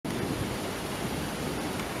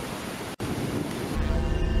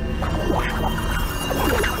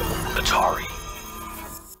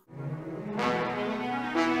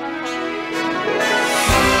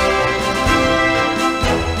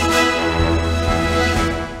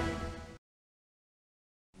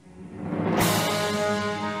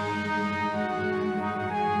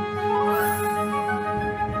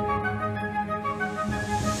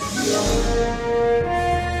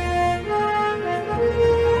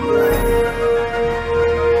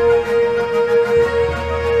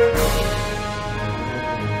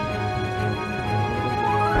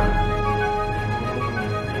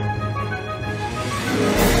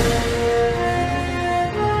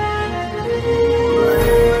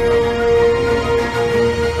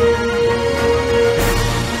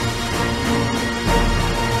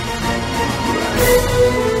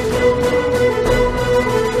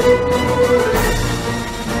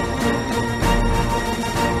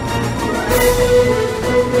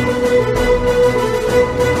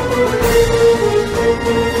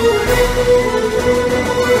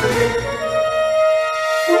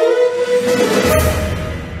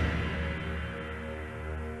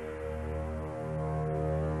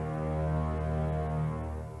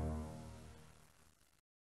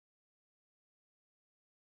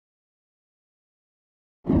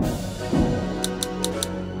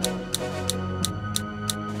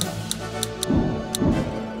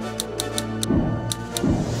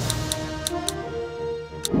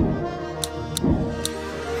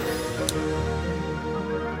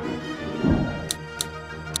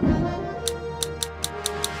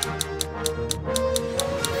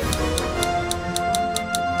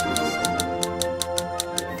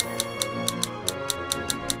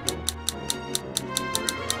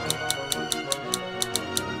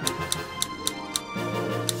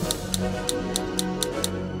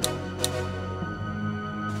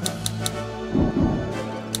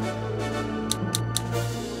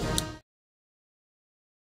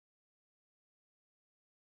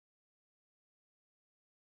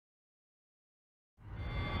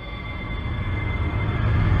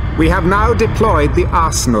We have now deployed the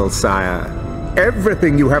arsenal, sire.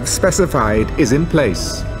 Everything you have specified is in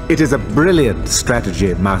place. It is a brilliant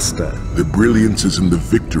strategy, Master. The brilliance is in the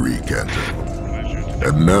victory, Cantor.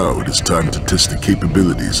 And now it is time to test the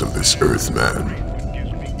capabilities of this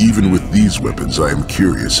Earthman. Even with these weapons, I am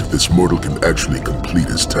curious if this mortal can actually complete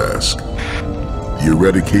his task. The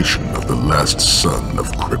eradication of the last son of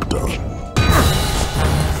Krypton.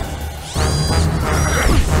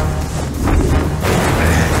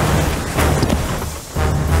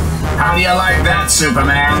 How do you like that,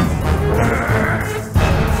 Superman?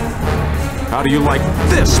 How do you like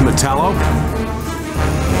this, Metallo?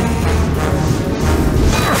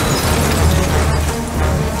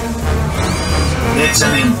 It's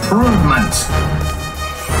an improvement.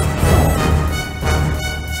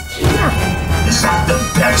 Is that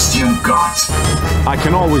the best you got? I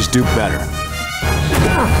can always do better.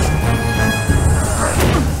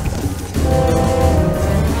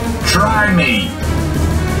 Try me.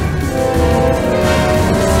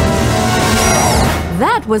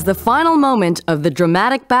 That was the final moment of the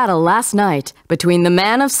dramatic battle last night between the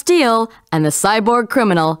Man of Steel and the cyborg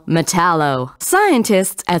criminal Metallo.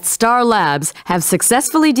 Scientists at Star Labs have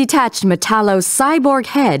successfully detached Metallo's cyborg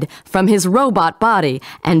head from his robot body,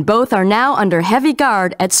 and both are now under heavy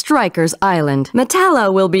guard at Stryker's Island.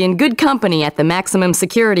 Metallo will be in good company at the maximum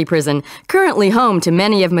security prison, currently home to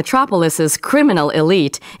many of Metropolis's criminal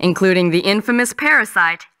elite, including the infamous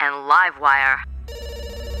Parasite and Livewire.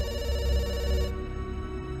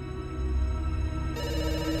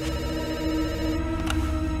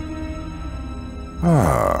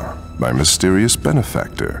 Ah, my mysterious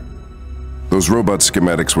benefactor. Those robot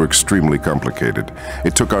schematics were extremely complicated.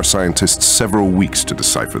 It took our scientists several weeks to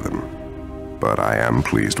decipher them. But I am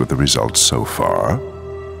pleased with the results so far.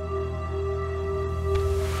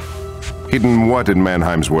 Hidden what in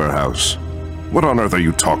Mannheim's warehouse? What on earth are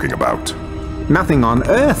you talking about? Nothing on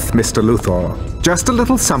Earth, Mr. Luthor. Just a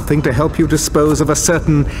little something to help you dispose of a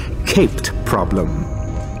certain caped problem.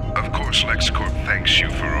 Of course, LexCorp thanks you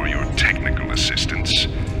for all your technical assistance.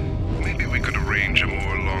 Maybe we could arrange a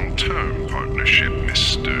more long-term partnership,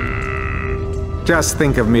 Mr. Just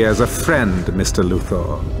think of me as a friend, Mr.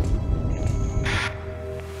 Luthor.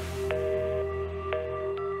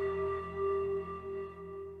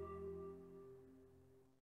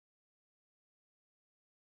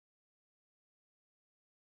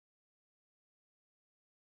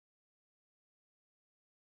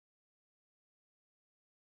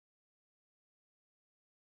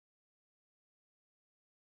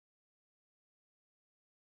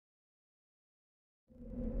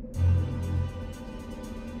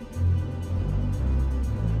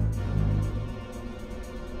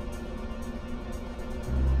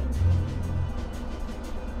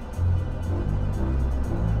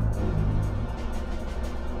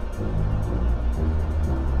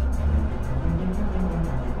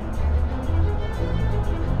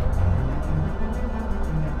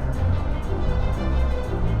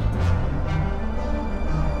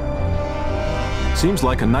 Seems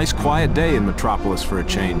like a nice quiet day in Metropolis for a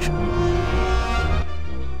change.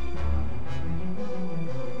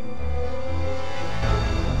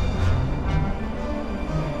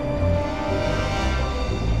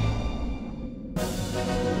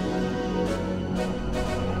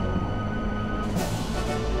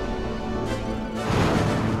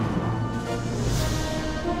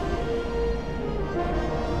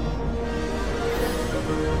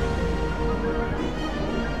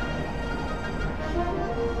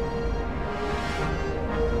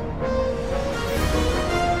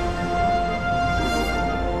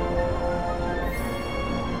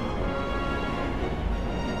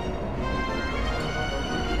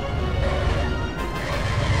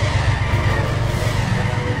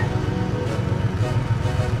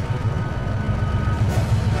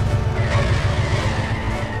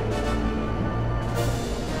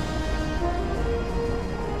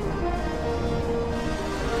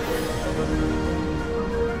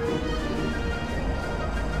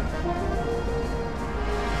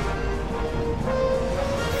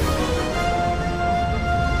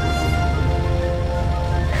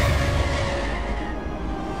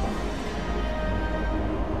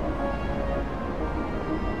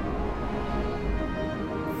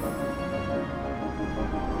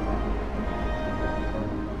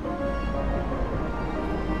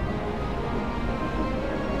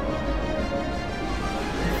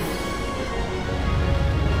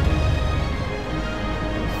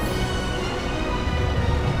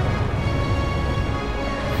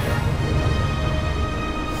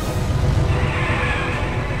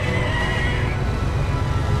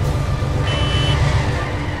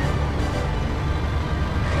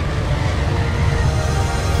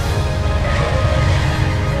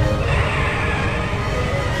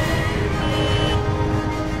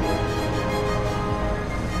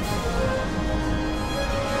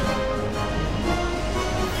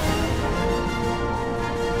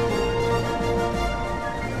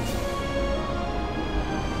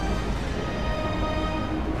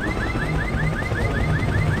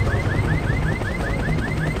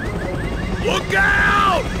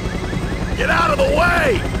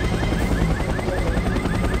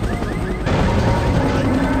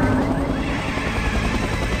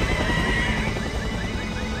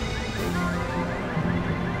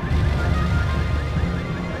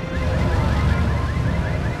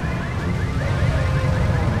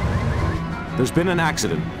 There's been an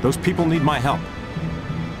accident. Those people need my help.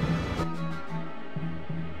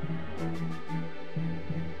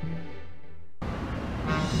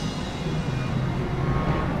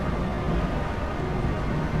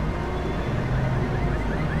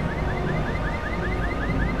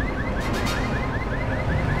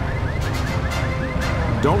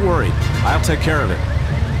 Don't worry, I'll take care of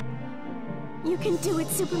it. You can do it,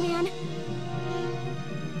 Superman.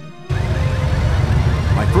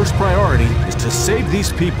 My first priority is to save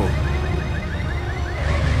these people.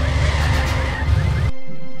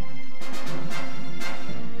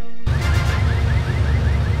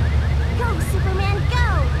 Go, Superman,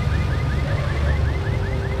 go!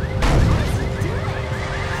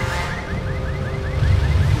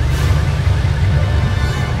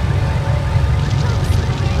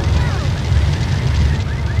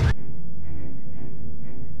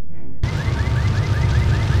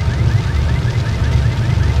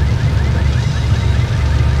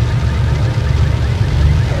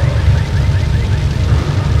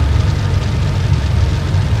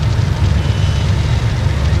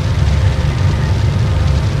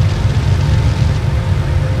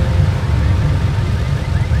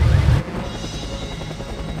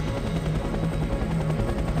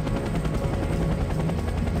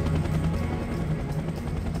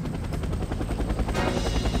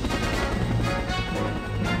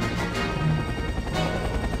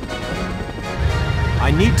 I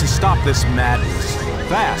need to stop this madness.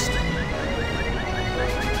 Fast!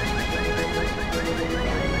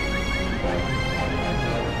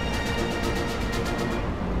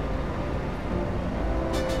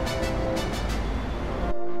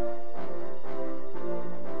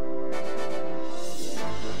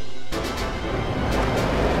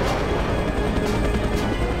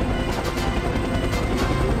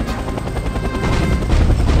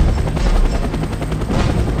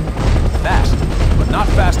 Not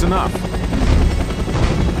fast enough.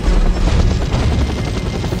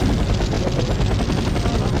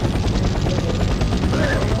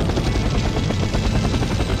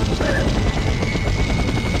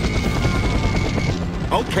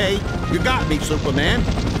 Okay, you got me, Superman.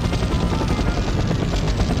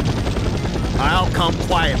 I'll come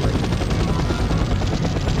quietly.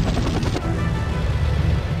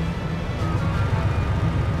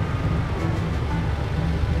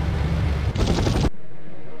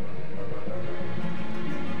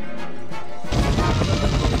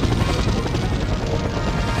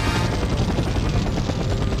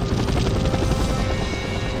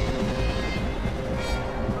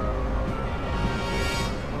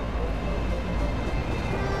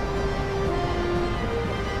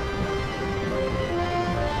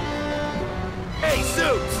 Hey,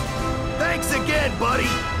 Suits! Thanks again,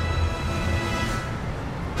 buddy!